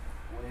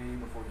way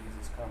before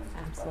Jesus comes.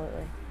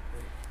 Absolutely.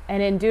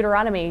 And in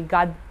Deuteronomy,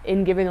 God,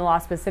 in giving the law,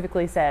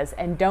 specifically says,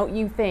 and don't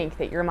you think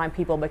that you're my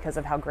people because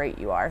of how great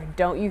you are.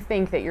 Don't you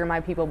think that you're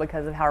my people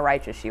because of how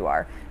righteous you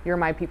are. You're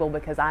my people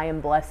because I am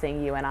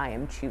blessing you and I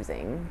am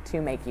choosing to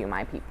make you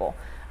my people.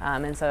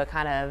 And so it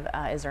kind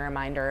of is a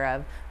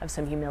reminder of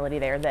some humility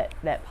there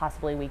that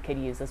possibly we could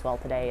use as well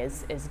today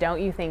is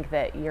don't you think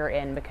that you're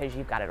in because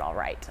you've got it all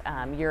right.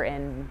 You're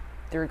in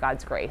through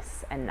God's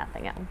grace and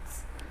nothing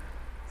else.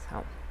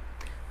 So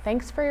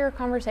thanks for your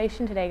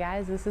conversation today,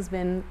 guys. This has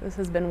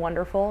been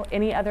wonderful.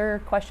 Any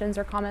other questions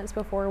or comments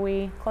before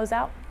we close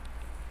out?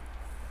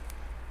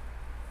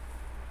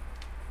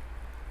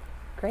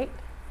 Great.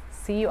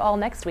 See you all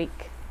next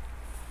week.